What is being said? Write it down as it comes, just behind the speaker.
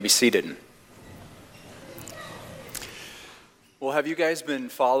Be seated. Well, have you guys been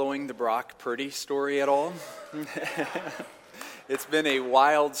following the Brock Purdy story at all? It's been a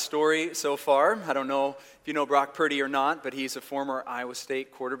wild story so far. I don't know if you know Brock Purdy or not, but he's a former Iowa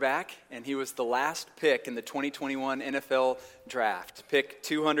State quarterback, and he was the last pick in the 2021 NFL draft, pick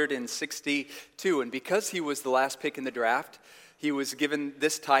 262. And because he was the last pick in the draft, he was given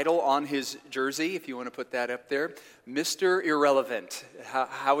this title on his jersey, if you want to put that up there, Mr. Irrelevant.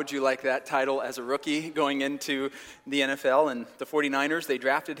 How would you like that title as a rookie going into the NFL? And the 49ers, they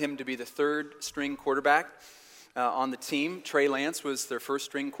drafted him to be the third-string quarterback on the team. Trey Lance was their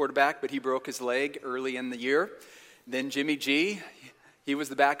first-string quarterback, but he broke his leg early in the year. Then Jimmy G, he was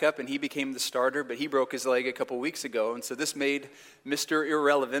the backup, and he became the starter, but he broke his leg a couple weeks ago. And so this made Mr.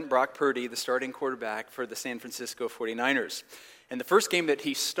 Irrelevant, Brock Purdy, the starting quarterback for the San Francisco 49ers. And the first game that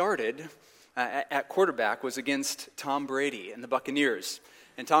he started at quarterback was against Tom Brady and the Buccaneers.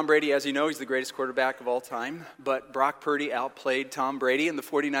 And Tom Brady, as you know, he's the greatest quarterback of all time. But Brock Purdy outplayed Tom Brady, and the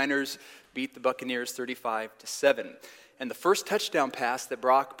 49ers beat the Buccaneers 35-7. And the first touchdown pass that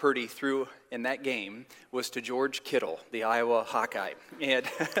Brock Purdy threw in that game was to George Kittle, the Iowa Hawkeye. And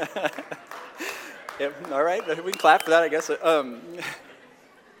all right, we can clap for that, I guess.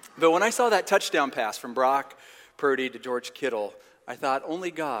 But when I saw that touchdown pass from Brock Purdy to George Kittle, I thought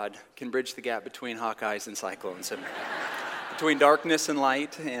only God can bridge the gap between Hawkeyes and Cyclones, and between darkness and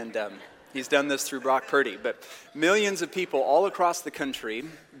light, and he's done this through Brock Purdy. But millions of people all across the country,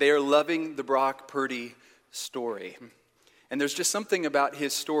 they are loving the Brock Purdy story. And there's just something about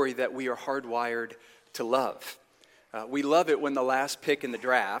his story that we are hardwired to love. We love it when the last pick in the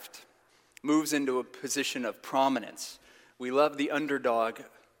draft moves into a position of prominence. We love the underdog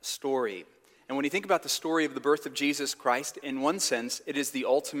story. And when you think about the story of the birth of Jesus Christ, in one sense, it is the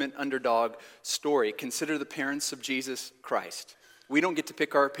ultimate underdog story. Consider the parents of Jesus Christ. We don't get to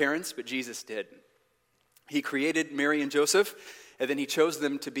pick our parents, but Jesus did. He created Mary and Joseph, and then he chose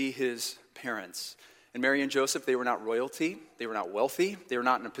them to be his parents. And Mary and Joseph, they were not royalty, they were not wealthy, they were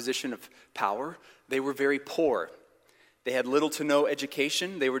not in a position of power. They were very poor. They had little to no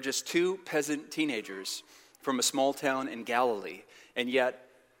education. They were just two peasant teenagers from a small town in Galilee. And yet,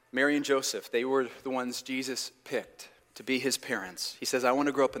 Mary and Joseph, they were the ones Jesus picked to be his parents. He says, I want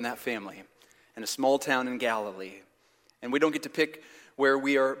to grow up in that family, in a small town in Galilee. And we don't get to pick where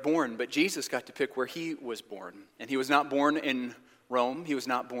we are born, but Jesus got to pick where he was born. And he was not born in Rome. He was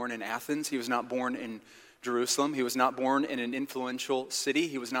not born in Athens. He was not born in Jerusalem. He was not born in an influential city.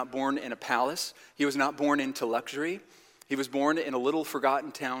 He was not born in a palace. He was not born into luxury. He was born in a little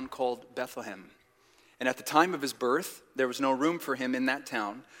forgotten town called Bethlehem. And at the time of his birth, there was no room for him in that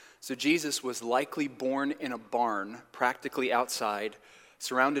town. So Jesus was likely born in a barn, practically outside,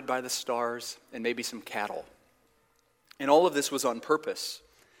 surrounded by the stars and maybe some cattle. And all of this was on purpose.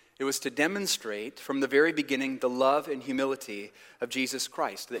 It was to demonstrate from the very beginning the love and humility of Jesus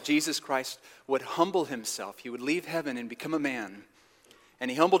Christ, that Jesus Christ would humble himself. He would leave heaven and become a man.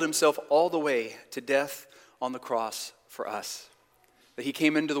 And he humbled himself all the way to death on the cross for us. That he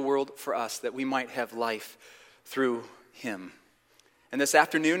came into the world for us, that we might have life through him. And this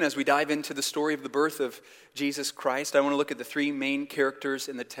afternoon, as we dive into the story of the birth of Jesus Christ, I want to look at the three main characters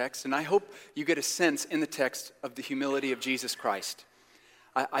in the text. And I hope you get a sense in the text of the humility of Jesus Christ.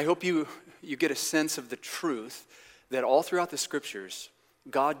 I hope you get a sense of the truth that all throughout the scriptures,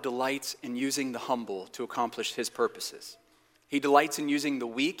 God delights in using the humble to accomplish his purposes. He delights in using the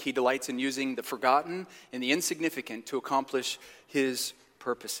weak. He delights in using the forgotten and the insignificant to accomplish his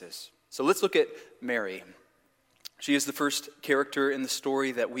purposes. So let's look at Mary. She is the first character in the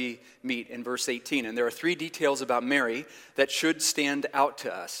story that we meet in verse 18. And there are three details about Mary that should stand out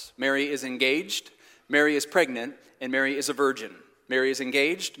to us. Mary is engaged, Mary is pregnant, and Mary is a virgin. Mary is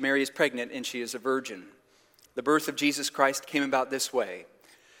engaged, Mary is pregnant, and she is a virgin. The birth of Jesus Christ came about this way.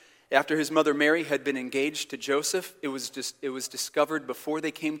 After his mother Mary had been engaged to Joseph, it was discovered before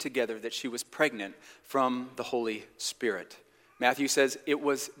they came together that she was pregnant from the Holy Spirit. Matthew says it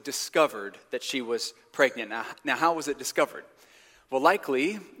was discovered that she was pregnant. Now how was it discovered? Well,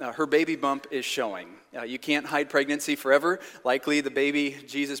 likely her baby bump is showing. You can't hide pregnancy forever. Likely the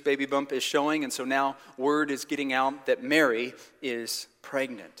Jesus baby bump is showing, and so now word is getting out that Mary is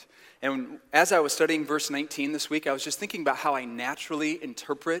pregnant. And as I was studying verse 19 this week, I was just thinking about how I naturally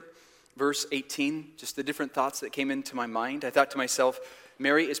interpret verse 18, just the different thoughts that came into my mind. I thought to myself,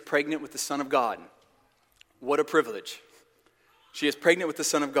 Mary is pregnant with the Son of God. What a privilege. She is pregnant with the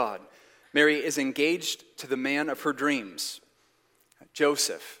Son of God. Mary is engaged to the man of her dreams,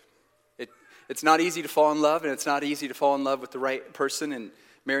 Joseph. It's not easy to fall in love, and it's not easy to fall in love with the right person. And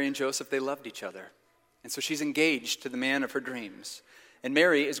Mary and Joseph, they loved each other. And so she's engaged to the man of her dreams. And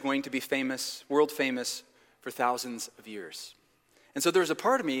Mary is going to be famous, world famous, for thousands of years. And so there was a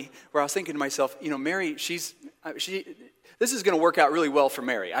part of me where I was thinking to myself, Mary, this is going to work out really well for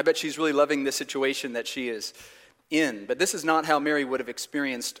Mary. I bet she's really loving the situation that she is in. But this is not how Mary would have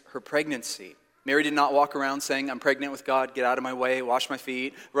experienced her pregnancy. Mary did not walk around saying, I'm pregnant with God, get out of my way, wash my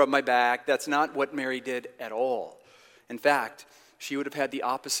feet, rub my back. That's not what Mary did at all. In fact, she would have had the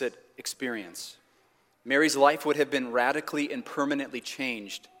opposite experience. Mary's life would have been radically and permanently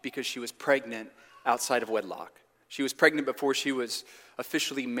changed because she was pregnant outside of wedlock. She was pregnant before she was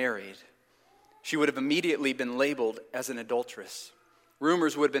officially married. She would have immediately been labeled as an adulteress.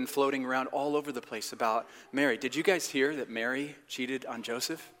 Rumors would have been floating around all over the place about Mary. Did you guys hear that Mary cheated on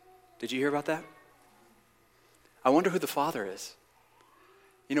Joseph? Did you hear about that? I wonder who the father is.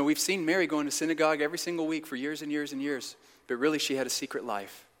 We've seen Mary going to synagogue every single week for years and years and years, but really she had a secret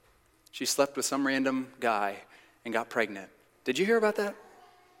life. She slept with some random guy and got pregnant. Did you hear about that?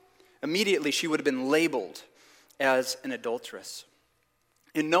 Immediately she would have been labeled as an adulteress.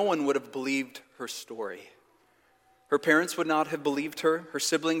 And no one would have believed her story. Her parents would not have believed her. Her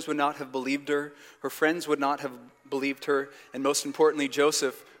siblings would not have believed her. Her friends would not have believed her. And most importantly,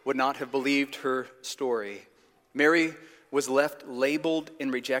 Joseph would not have believed her story. Mary was left labeled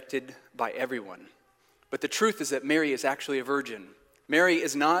and rejected by everyone. But the truth is that Mary is actually a virgin. Mary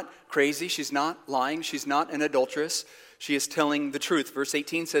is not crazy. She's not lying. She's not an adulteress. She is telling the truth. Verse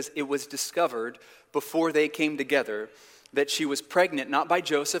 18 says, it was discovered before they came together that she was pregnant, not by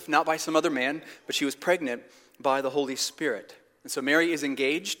Joseph, not by some other man, but she was pregnant by the Holy Spirit. And so Mary is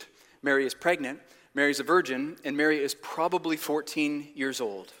engaged, Mary is pregnant, Mary is a virgin, and Mary is probably 14 years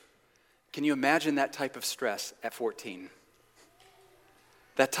old. Can you imagine that type of stress at 14?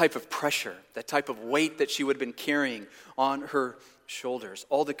 That type of pressure, that type of weight that she would have been carrying on her shoulders,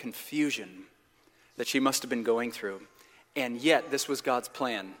 all the confusion that she must have been going through. And yet, this was God's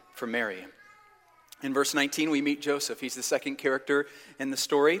plan for Mary. In verse 19, we meet Joseph. He's the second character in the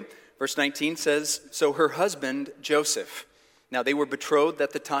story. Verse 19 says, so her husband, Joseph. Now, they were betrothed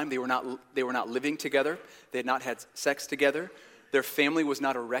at the time. They were not living together. They had not had sex together. Their family was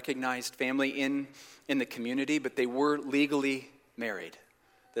not a recognized family in the community, but they were legally married.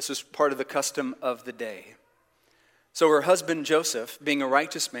 This was part of the custom of the day. So her husband, Joseph, being a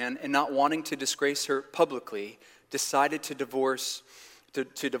righteous man and not wanting to disgrace her publicly, decided to divorce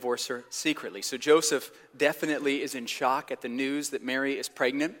her secretly. So Joseph definitely is in shock at the news that Mary is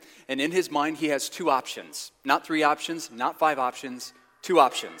pregnant. And in his mind, he has two options. Not three options, not five options, two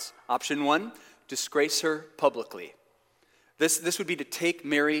options. Option one, disgrace her publicly. This would be to take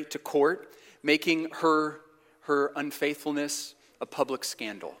Mary to court, making her unfaithfulness a public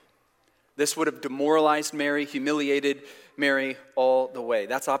scandal. This would have demoralized Mary, humiliated Mary all the way.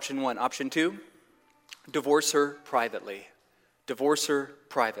 That's option one. Option two, divorce her privately. Divorce her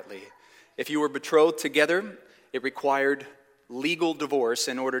privately. If you were betrothed together, it required legal divorce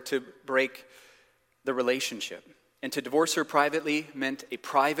in order to break the relationship. And to divorce her privately meant a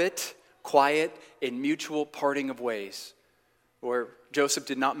private, quiet, and mutual parting of ways, where Joseph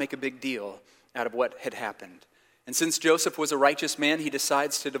did not make a big deal out of what had happened. And since Joseph was a righteous man, he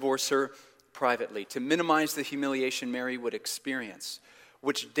decides to divorce her privately, to minimize the humiliation Mary would experience,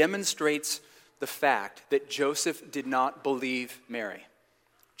 which demonstrates the fact that Joseph did not believe Mary.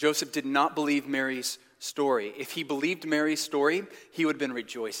 Joseph did not believe Mary's story. If he believed Mary's story, he would have been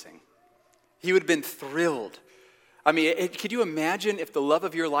rejoicing. He would have been thrilled. I mean, could you imagine if the love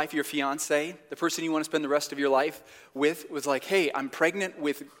of your life, your fiance, the person you want to spend the rest of your life with, was like, hey, I'm pregnant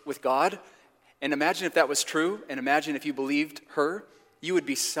with God? And imagine if that was true, and imagine if you believed her, you would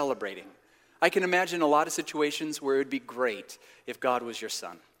be celebrating. I can imagine a lot of situations where it would be great if God was your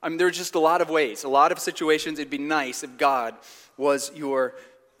son. I mean, there's just a lot of ways, a lot of situations it'd be nice if God was your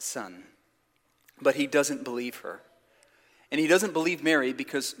son. But he doesn't believe her. And he doesn't believe Mary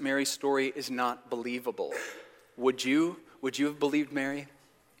because Mary's story is not believable. Would you have believed Mary?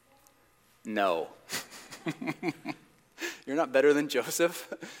 No. You're not better than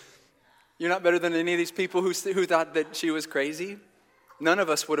Joseph. You're not better than any of these people who thought that she was crazy. None of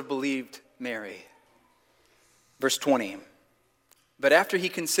us would have believed Mary. Verse 20. But after he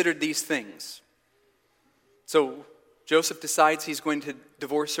considered these things, so Joseph decides he's going to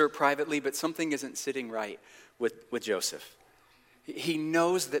divorce her privately, but something isn't sitting right with Joseph. He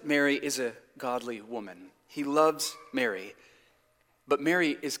knows that Mary is a godly woman. He loves Mary, but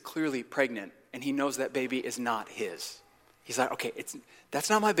Mary is clearly pregnant, and he knows that baby is not his. He's like, okay, that's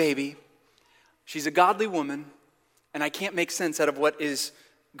not my baby. She's a godly woman, and I can't make sense out of what is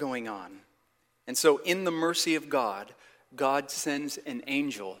going on. And so in the mercy of God, God sends an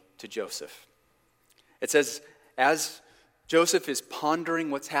angel to Joseph. It says, as Joseph is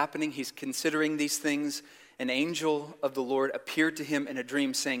pondering what's happening. He's considering these things. An angel of the Lord appeared to him in a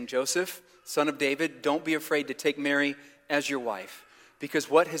dream saying, Joseph, son of David, don't be afraid to take Mary as your wife, because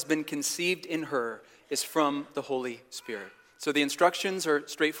what has been conceived in her is from the Holy Spirit. So the instructions are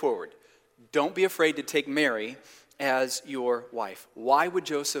straightforward. Don't be afraid to take Mary as your wife. Why would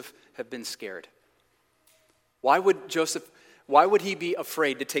Joseph have been scared? Why would he be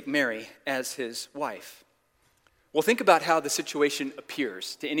afraid to take Mary as his wife? Well, think about how the situation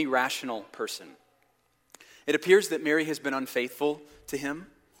appears to any rational person. It appears that Mary has been unfaithful to him,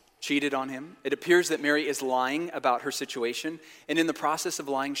 cheated on him. It appears that Mary is lying about her situation, and in the process of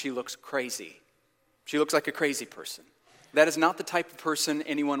lying, she looks crazy. She looks like a crazy person. That is not the type of person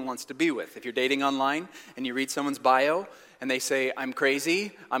anyone wants to be with. If you're dating online and you read someone's bio and they say, I'm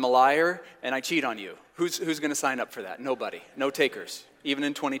crazy, I'm a liar, and I cheat on you, who's going to sign up for that? Nobody. No takers, even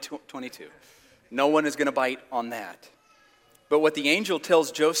in 2022. No one is going to bite on that. But what the angel tells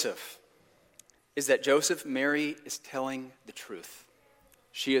Joseph is that Joseph, Mary is telling the truth.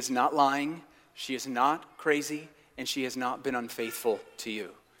 She is not lying, she is not crazy, and she has not been unfaithful to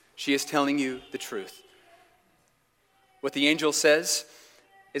you. She is telling you the truth. What the angel says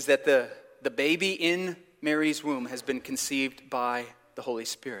is that the baby in Mary's womb has been conceived by the Holy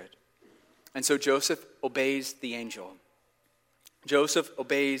Spirit. And so Joseph obeys the angel. Joseph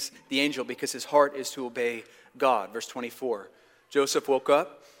obeys the angel because his heart is to obey God. Verse 24. Joseph woke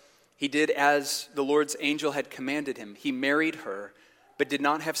up. He did as the Lord's angel had commanded him. He married her, but did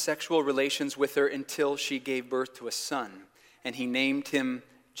not have sexual relations with her until she gave birth to a son. And he named him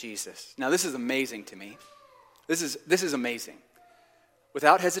Jesus. Now this is amazing to me. This is amazing.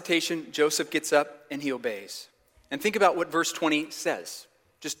 Without hesitation, Joseph gets up and he obeys. And think about what verse 20 says.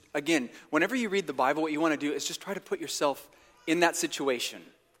 Just again, whenever you read the Bible, what you want to do is just try to put yourself in that situation.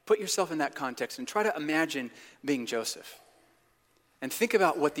 Put yourself in that context and try to imagine being Joseph. And think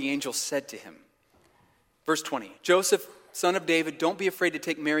about what the angel said to him. Verse 20, Joseph, son of David, don't be afraid to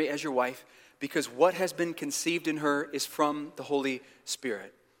take Mary as your wife, because what has been conceived in her is from the Holy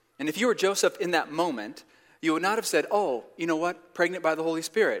Spirit. And if you were Joseph in that moment, you would not have said, oh, you know what, pregnant by the Holy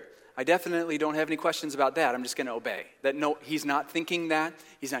Spirit. I definitely don't have any questions about that. I'm just going to obey. No, he's not thinking that.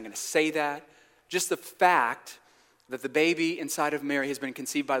 He's not going to say that. Just the fact that the baby inside of Mary has been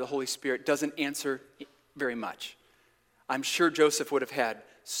conceived by the Holy Spirit doesn't answer very much. I'm sure Joseph would have had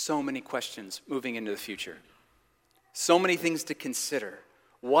so many questions moving into the future. So many things to consider.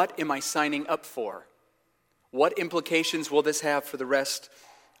 What am I signing up for? What implications will this have for the rest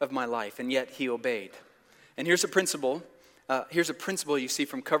of my life? And yet he obeyed. And here's a principle. You see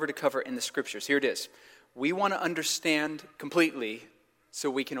from cover to cover in the scriptures. Here it is. We want to understand completely so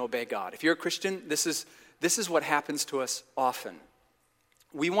we can obey God. If you're a Christian, this is what happens to us often.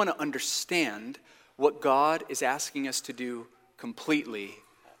 We want to understand what God is asking us to do completely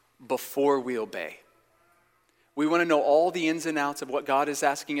before we obey. We want to know all the ins and outs of what God is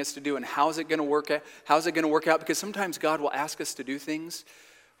asking us to do and how's it going to work out, because sometimes God will ask us to do things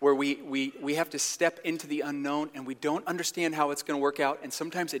where we have to step into the unknown and we don't understand how it's going to work out, and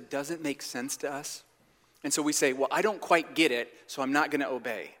sometimes it doesn't make sense to us. And so we say, well, I don't quite get it, so I'm not going to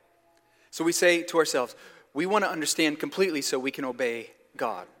obey. So we say to ourselves, we want to understand completely so we can obey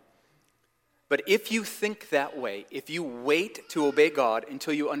God. But if you think that way, if you wait to obey God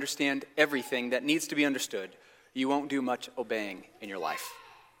until you understand everything that needs to be understood, you won't do much obeying in your life.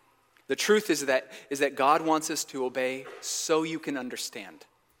 The truth is that God wants us to obey so you can understand.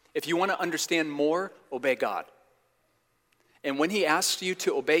 If you want to understand more, obey God. And when he asks you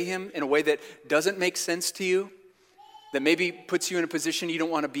to obey him in a way that doesn't make sense to you, that maybe puts you in a position you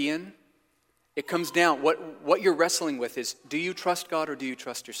don't want to be in, it comes down, what you're wrestling with is, do you trust God or do you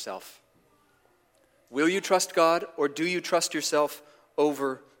trust yourself? Will you trust God or do you trust yourself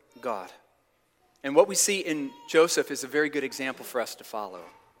over God? And what we see in Joseph is a very good example for us to follow.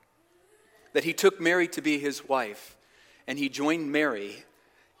 That he took Mary to be his wife, and he joined Mary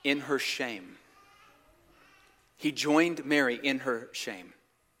in her shame. He joined Mary in her shame.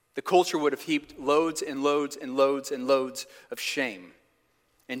 The culture would have heaped loads and loads and loads and loads of shame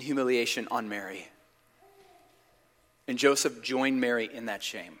and humiliation on Mary. And Joseph joined Mary in that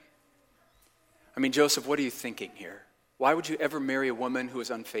shame. I mean, Joseph, what are you thinking here? Why would you ever marry a woman who is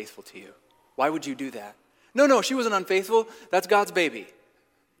unfaithful to you? Why would you do that? No, she wasn't unfaithful. That's God's baby.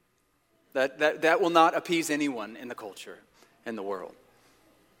 That will not appease anyone in the culture, in the world.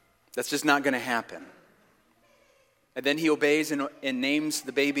 That's just not going to happen. And then he obeys and names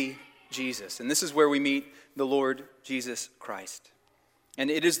the baby Jesus. And this is where we meet the Lord Jesus Christ. And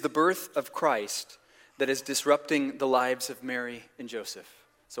it is the birth of Christ that is disrupting the lives of Mary and Joseph.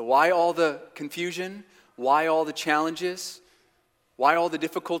 So why all the confusion? Why all the challenges? Why all the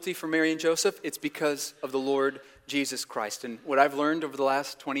difficulty for Mary and Joseph? It's because of the Lord Jesus Christ. And what I've learned over the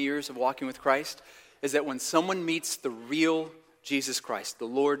last 20 years of walking with Christ is that when someone meets the real Jesus Christ, the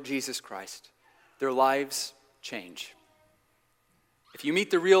Lord Jesus Christ, their lives change. If you meet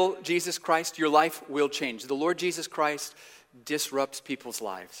the real Jesus Christ, your life will change. The Lord Jesus Christ disrupts people's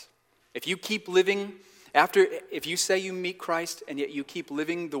lives. If you keep living if you say you meet Christ and yet you keep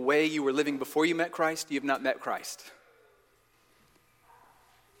living the way you were living before you met Christ, you have not met Christ.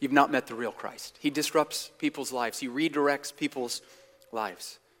 You've not met the real Christ. He disrupts people's lives. He redirects people's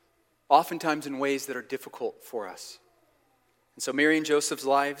lives, oftentimes in ways that are difficult for us. And so Mary and Joseph's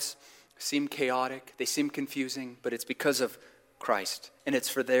lives seem chaotic, they seem confusing, but it's because of Christ, and it's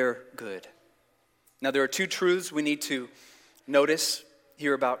for their good. Now, there are two truths we need to notice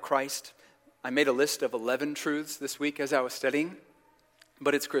here about Christ. I made a list of 11 truths this week as I was studying,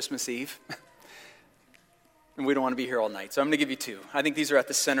 but it's Christmas Eve, and we don't want to be here all night, so I'm going to give you two. I think these are at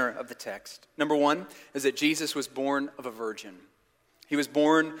the center of the text. Number one is that Jesus was born of a virgin. He was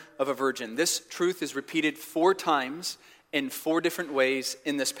born of a virgin. This truth is repeated 4 times in 4 different ways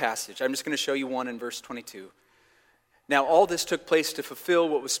in this passage. I'm just going to show you one in verse 22. Now, all this took place to fulfill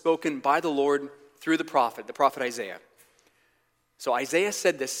what was spoken by the Lord through the prophet Isaiah. So Isaiah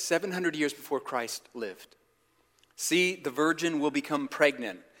said this 700 years before Christ lived. See, the virgin will become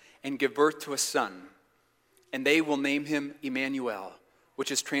pregnant and give birth to a son, and they will name him Emmanuel,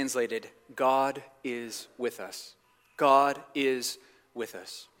 which is translated, God is with us. God is with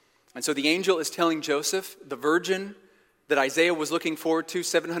us. And so the angel is telling Joseph, the virgin that Isaiah was looking forward to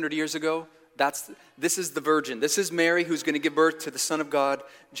 700 years ago, this is the virgin. This is Mary who's going to give birth to the Son of God,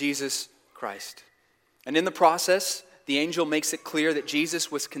 Jesus Christ. And in the process, the angel makes it clear that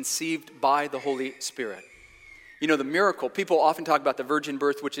Jesus was conceived by the Holy Spirit. You know, the miracle, people often talk about the virgin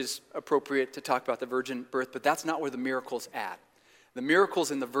birth, which is appropriate to talk about the virgin birth, but that's not where the miracle's at. The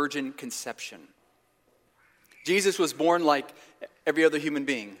miracle's in the virgin conception. Jesus was born like every other human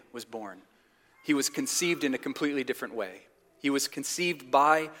being was born. He was conceived in a completely different way. He was conceived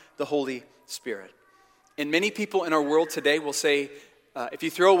by the Holy Spirit. And many people in our world today will say, if you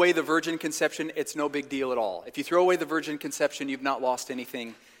throw away the virgin conception, it's no big deal at all. If you throw away the virgin conception, you've not lost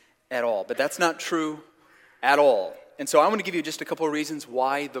anything at all. But that's not true at all. And so I want to give you just a couple of reasons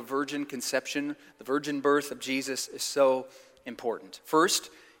why the virgin conception, the virgin birth of Jesus is so important. First,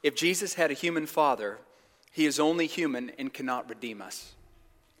 if Jesus had a human father, he is only human and cannot redeem us.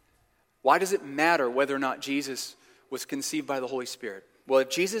 Why does it matter whether or not Jesus was conceived by the Holy Spirit? Well, if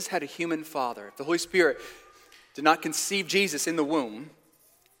Jesus had a human father, if the Holy Spirit did not conceive Jesus in the womb,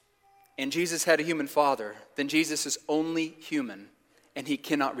 and Jesus had a human father, then Jesus is only human, and he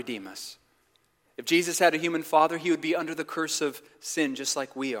cannot redeem us. If Jesus had a human father, he would be under the curse of sin just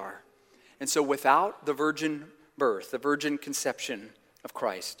like we are. And so without the virgin birth, the virgin conception of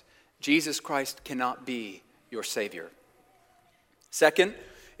Christ, Jesus Christ cannot be your Savior. Second,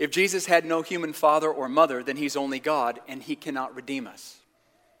 if Jesus had no human father or mother, then he's only God, and he cannot redeem us.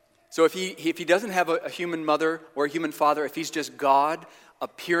 So if he doesn't have a human mother or a human father, if he's just God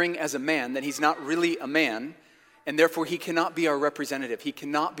appearing as a man, then he's not really a man, and therefore he cannot be our representative. He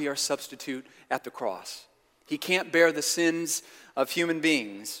cannot be our substitute at the cross. He can't bear the sins of human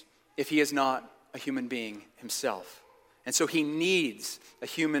beings if he is not a human being himself. And so he needs a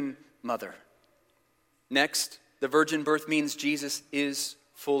human mother. Next, the virgin birth means Jesus is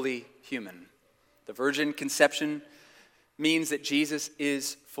fully human. The virgin conception means that Jesus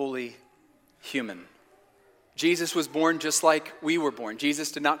is fully human. Jesus was born just like we were born.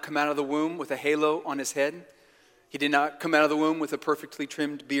 Jesus did not come out of the womb with a halo on his head. He did not come out of the womb with a perfectly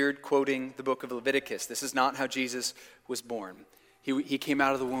trimmed beard quoting the book of Leviticus. This is not how Jesus was born. He came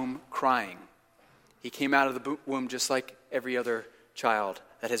out of the womb crying. He came out of the womb just like every other child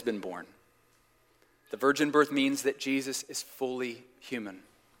that has been born. The virgin birth means that Jesus is fully human.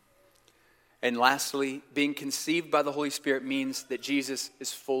 And lastly, being conceived by the Holy Spirit means that Jesus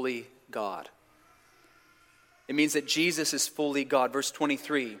is fully God. It means that Jesus is fully God. Verse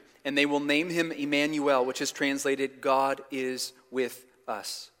 23, and they will name him Emmanuel, which is translated, God is with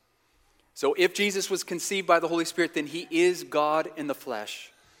us. So if Jesus was conceived by the Holy Spirit, then he is God in the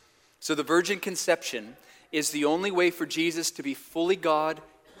flesh. So the virgin conception is the only way for Jesus to be fully God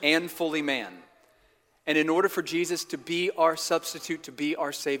and fully man. And in order for Jesus to be our substitute, to be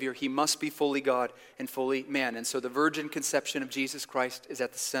our Savior, he must be fully God and fully man. And so the virgin conception of Jesus Christ is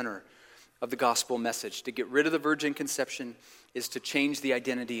at the center of the gospel message. To get rid of the virgin conception is to change the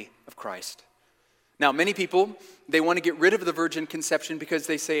identity of Christ. Now, many people, they want to get rid of the virgin conception because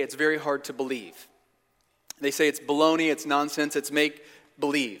they say it's very hard to believe. They say it's baloney, it's nonsense, it's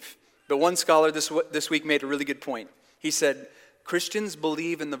make-believe. But one scholar this week made a really good point. He said, Christians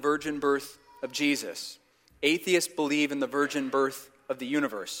believe in the virgin birth of Jesus. Atheists believe in the virgin birth of the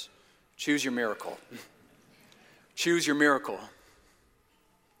universe. Choose your miracle. Choose your miracle.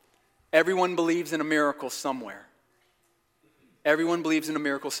 Everyone believes in a miracle somewhere. Everyone believes in a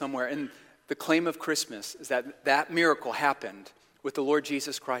miracle somewhere. And the claim of Christmas is that that miracle happened with the Lord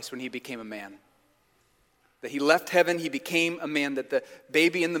Jesus Christ when he became a man. That he left heaven, he became a man. That the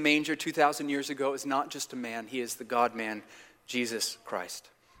baby in the manger 2,000 years ago is not just a man. He is the God-man, Jesus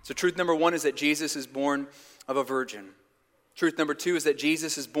Christ. So truth number one is that Jesus is born of a virgin. Truth number two is that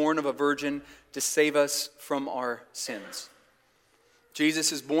Jesus is born of a virgin to save us from our sins.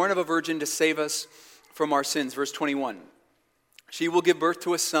 Jesus is born of a virgin to save us from our sins. Verse 21. She will give birth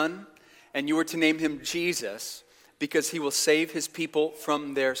to a son, and you are to name him Jesus, because he will save his people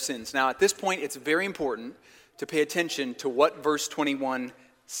from their sins. Now, at this point, it's very important to pay attention to what verse 21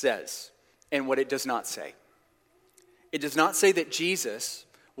 says and what it does not say. It does not say that Jesus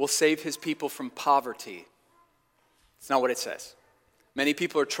will save his people from poverty. It's not what it says. Many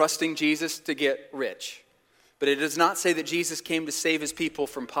people are trusting Jesus to get rich, but it does not say that Jesus came to save his people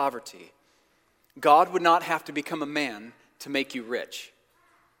from poverty. God would not have to become a man to make you rich.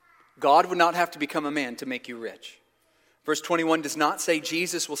 God would not have to become a man to make you rich. Verse 21 does not say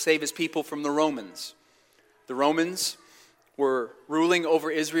Jesus will save his people from the Romans. The Romans were ruling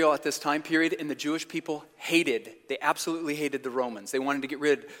over Israel at this time period, and the Jewish people they absolutely hated the Romans. They wanted to get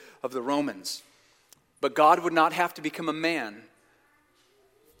rid of the Romans. But God would not have to become a man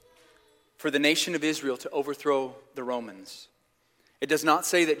for the nation of Israel to overthrow the Romans. It does not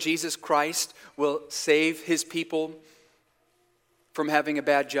say that Jesus Christ will save his people from having a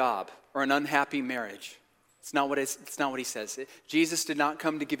bad job or an unhappy marriage. It's not what he says. Jesus did not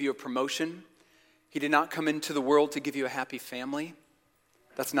come to give you a promotion. He did not come into the world to give you a happy family.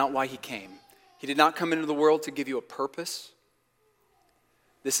 That's not why he came. He did not come into the world to give you a purpose.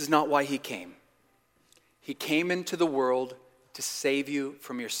 This is not why he came. He came into the world to save you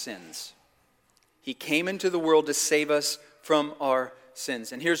from your sins. He came into the world to save us from our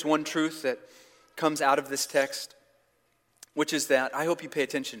sins. And here's one truth that comes out of this text, which is that, I hope you pay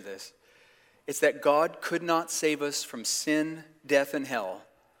attention to this, it's that God could not save us from sin, death, and hell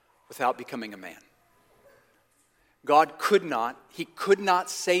without becoming a man. God could not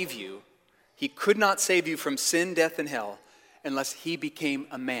save you. He could not save you from sin, death, and hell unless he became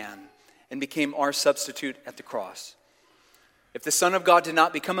a man and became our substitute at the cross. If the Son of God did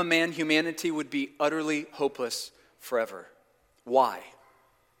not become a man, humanity would be utterly hopeless forever. Why?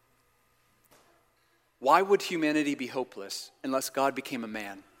 Why would humanity be hopeless unless God became a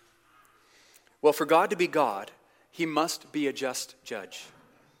man? Well, for God to be God, he must be a just judge.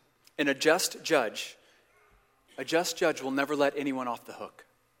 And a just judge will never let anyone off the hook.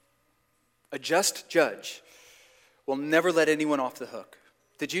 A just judge will never let anyone off the hook.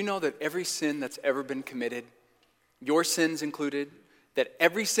 Did you know that every sin that's ever been committed, your sins included, that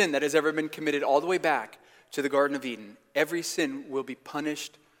every sin that has ever been committed all the way back to the Garden of Eden, every sin will be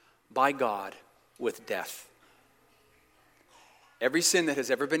punished by God with death. Every sin that has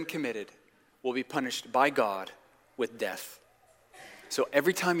ever been committed will be punished by God with death. So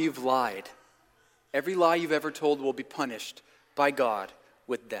every time you've lied, every lie you've ever told will be punished by God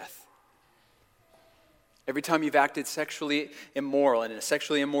with death. Every time you've acted sexually immoral in a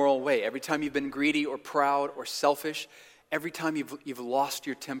sexually immoral way, every time you've been greedy or proud or selfish, every time you've lost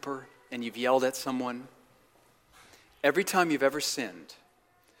your temper and you've yelled at someone, every time you've ever sinned,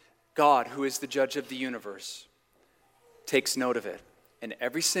 God, who is the judge of the universe, takes note of it. And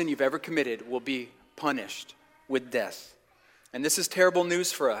every sin you've ever committed will be punished with death. And this is terrible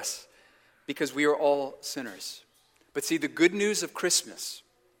news for us because we are all sinners. But see, the good news of Christmas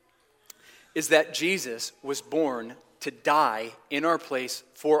is that Jesus was born to die in our place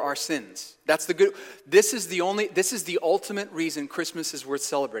for our sins. That's the good. This is the ultimate reason Christmas is worth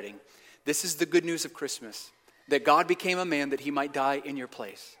celebrating. This is the good news of Christmas, that God became a man that he might die in your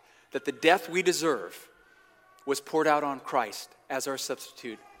place. That the death we deserve was poured out on Christ as our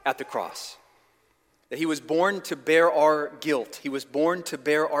substitute at the cross. That he was born to bear our guilt. He was born to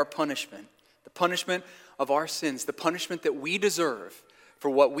bear our punishment. The punishment of our sins. The punishment that we deserve for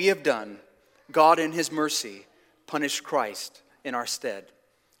what we have done. God in his mercy punished Christ in our stead.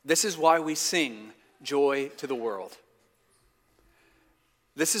 This is why we sing joy to the world.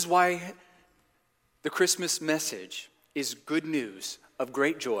 This is why the Christmas message is good news of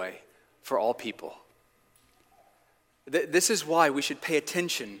great joy for all people. This is why we should pay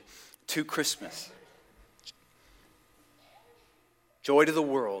attention to Christmas. Joy to the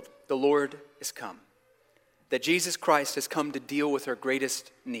world, the Lord is come. That Jesus Christ has come to deal with our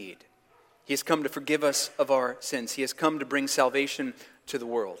greatest need. He has come to forgive us of our sins. He has come to bring salvation to the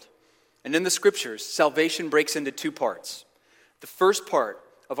world. And in the Scriptures, salvation breaks into two parts. The first part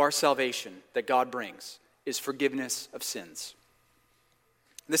of our salvation that God brings is forgiveness of sins.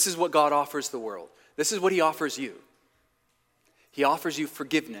 This is what God offers the world. This is what He offers you. He offers you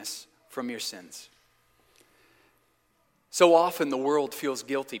forgiveness from your sins. So often the world feels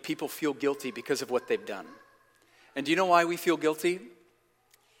guilty. People feel guilty because of what they've done. And do you know why we feel guilty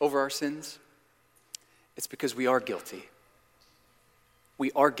over our sins? It's because we are guilty.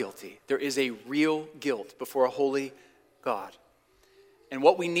 We are guilty. There is a real guilt before a holy God. And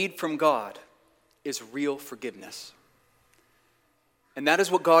what we need from God is real forgiveness. And that is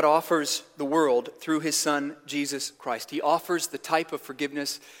what God offers the world through His Son, Jesus Christ. He offers the type of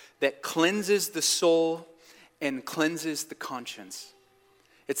forgiveness that cleanses the soul and cleanses the conscience.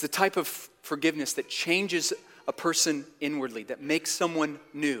 It's the type of forgiveness that changes a person inwardly, that makes someone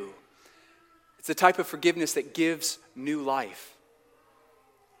new. It's the type of forgiveness that gives new life.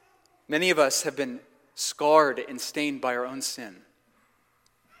 Many of us have been scarred and stained by our own sin.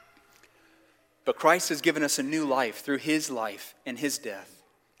 But Christ has given us a new life through His life and His death.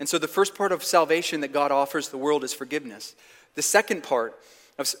 And so the first part of salvation that God offers the world is forgiveness. The second part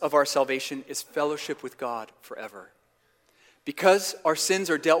of our salvation is fellowship with God forever. Because our sins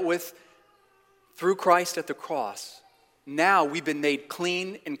are dealt with through Christ at the cross, now we've been made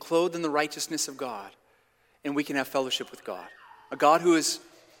clean and clothed in the righteousness of God, and we can have fellowship with God. A God who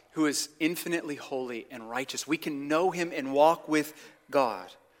is infinitely holy and righteous. We can know Him and walk with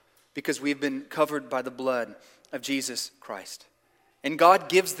God because we've been covered by the blood of Jesus Christ. And God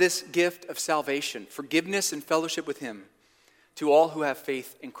gives this gift of salvation, forgiveness and fellowship with Him, to all who have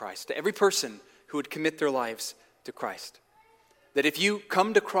faith in Christ, to every person who would commit their lives to Christ. That if you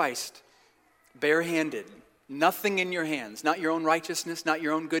come to Christ barehanded, nothing in your hands, not your own righteousness, not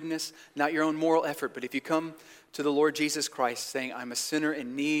your own goodness, not your own moral effort, but if you come to the Lord Jesus Christ saying, I'm a sinner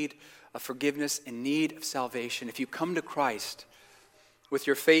in need of forgiveness, in need of salvation, if you come to Christ with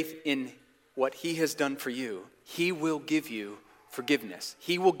your faith in what He has done for you, He will give you forgiveness.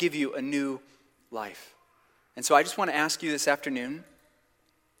 He will give you a new life. And so I just want to ask you this afternoon,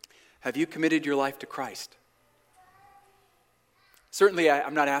 have you committed your life to Christ? Certainly,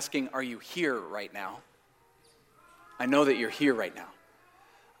 I'm not asking, are you here right now? I know that you're here right now.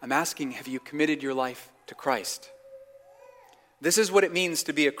 I'm asking, have you committed your life to Christ? This is what it means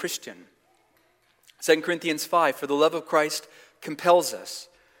to be a Christian. 2 Corinthians 5, for the love of Christ compels us,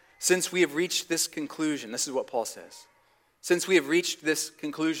 since we have reached this conclusion. This is what Paul says. Since we have reached this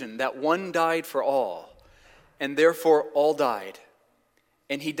conclusion that one died for all, and therefore all died.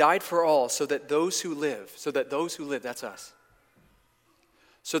 And He died for all so that those who live, that's us.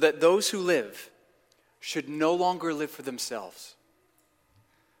 So that those who live should no longer live for themselves,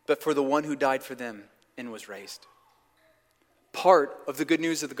 but for the one who died for them and was raised. Part of the good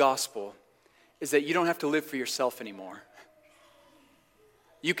news of the gospel is that you don't have to live for yourself anymore.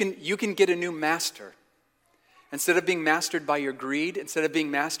 You can get a new master. Instead of being mastered by your greed, instead of being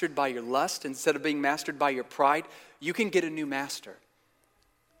mastered by your lust, instead of being mastered by your pride, you can get a new master.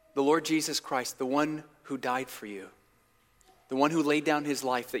 The Lord Jesus Christ, the one who died for you, the one who laid down His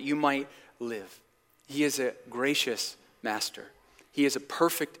life that you might live. He is a gracious master. He is a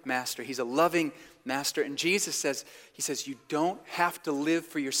perfect master. He's a loving master. And Jesus says, He says, you don't have to live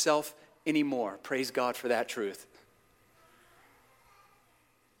for yourself anymore. Praise God for that truth.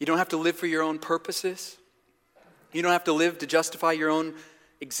 You don't have to live for your own purposes. You don't have to live to justify your own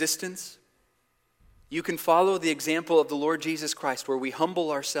existence. You can follow the example of the Lord Jesus Christ, where we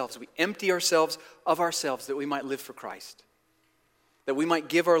humble ourselves, we empty ourselves of ourselves that we might live for Christ, that we might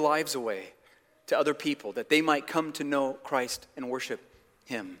give our lives away to other people, that they might come to know Christ and worship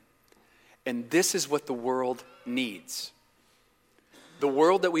Him. And this is what the world needs. The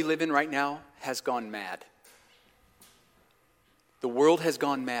world that we live in right now has gone mad. The world has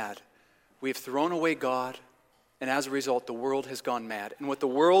gone mad. We have thrown away God. And as a result, the world has gone mad. And what the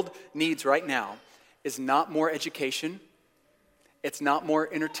world needs right now is not more education. It's not more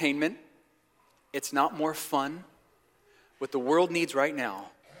entertainment. It's not more fun. What the world needs right now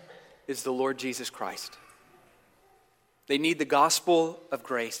is the Lord Jesus Christ. They need the gospel of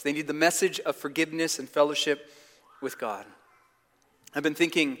grace. They need the message of forgiveness and fellowship with God. I've been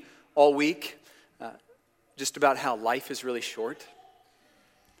thinking all week just about how life is really short.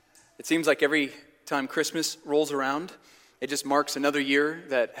 It seems like every time Christmas rolls around, it just marks another year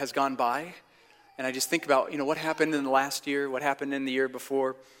that has gone by. And I just think about, what happened in the last year, what happened in the year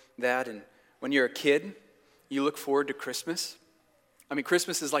before that. And when you're a kid, you look forward to Christmas. I mean,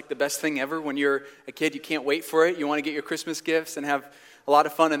 Christmas is like the best thing ever. When you're a kid, you can't wait for it. You want to get your Christmas gifts and have a lot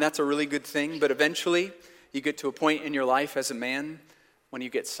of fun, and that's a really good thing. But eventually, you get to a point in your life as a man when you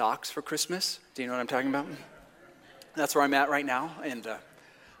get socks for Christmas. Do you know what I'm talking about? That's where I'm at right now, and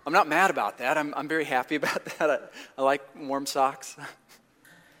I'm not mad about that. I'm very happy about that. I like warm socks.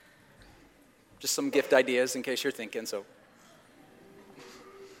 Just some gift ideas in case you're thinking.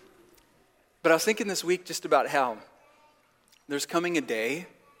 But I was thinking this week just about how there's coming a day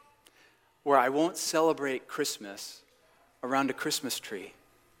where I won't celebrate Christmas around a Christmas tree.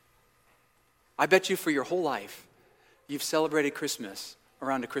 I bet you for your whole life, you've celebrated Christmas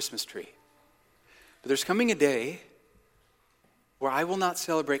around a Christmas tree. But there's coming a day where I will not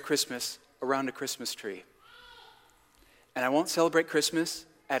celebrate Christmas around a Christmas tree. And I won't celebrate Christmas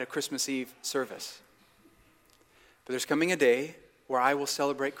at a Christmas Eve service. But there's coming a day where I will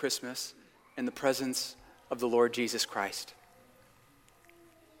celebrate Christmas in the presence of the Lord Jesus Christ.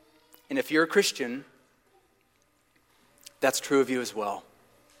 And if you're a Christian, that's true of you as well.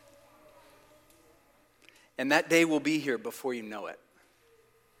 And that day will be here before you know it.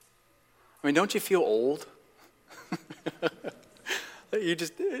 I mean, don't you feel old? You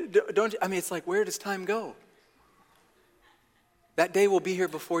just, don't you? I mean, it's like, where does time go? That day will be here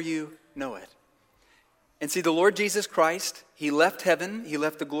before you know it. And see, the Lord Jesus Christ, He left heaven, He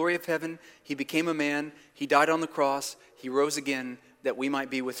left the glory of heaven, He became a man, He died on the cross, He rose again that we might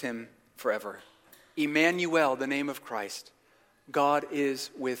be with Him forever. Emmanuel, the name of Christ. God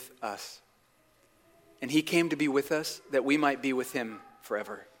is with us. And He came to be with us that we might be with Him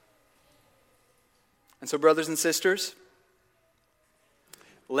forever. And so, brothers and sisters,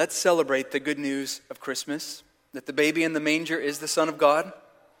 let's celebrate the good news of Christmas, that the baby in the manger is the Son of God,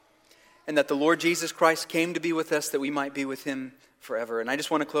 and that the Lord Jesus Christ came to be with us that we might be with Him forever. And I just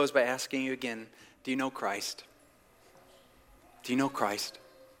want to close by asking you again, do you know Christ? Do you know Christ?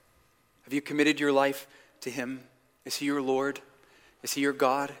 Have you committed your life to Him? Is He your Lord? Is He your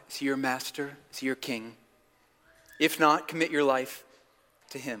God? Is He your Master? Is He your King? If not, commit your life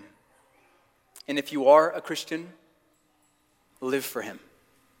to Him. And if you are a Christian, live for Him.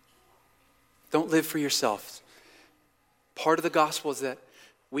 Don't live for yourself. Part of the gospel is that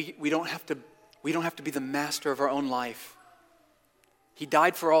we don't have to be the master of our own life. He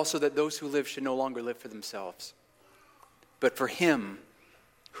died for all so that those who live should no longer live for themselves, but for Him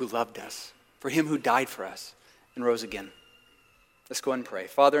who loved us, for Him who died for us and rose again. Let's go and pray.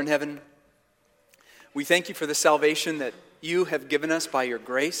 Father in heaven, we thank You for the salvation that You have given us by Your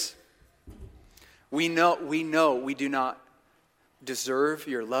grace. We know we do not deserve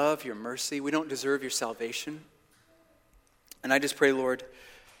Your love, Your mercy. We don't deserve Your salvation. And I just pray, Lord,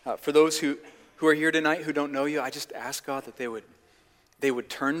 for those who are here tonight who don't know You, I just ask, God, that they would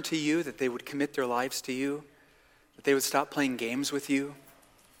turn to You, that they would commit their lives to You, that they would stop playing games with You,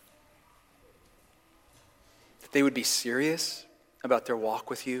 that they would be serious about their walk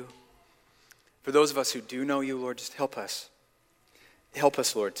with You. For those of us who do know You, Lord, just help us. Help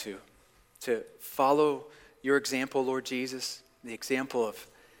us, Lord, to follow Your example, Lord Jesus, the example of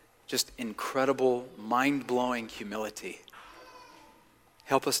just incredible, mind-blowing humility.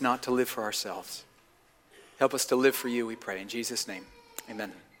 Help us not to live for ourselves. Help us to live for You, we pray. In Jesus' name,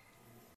 amen.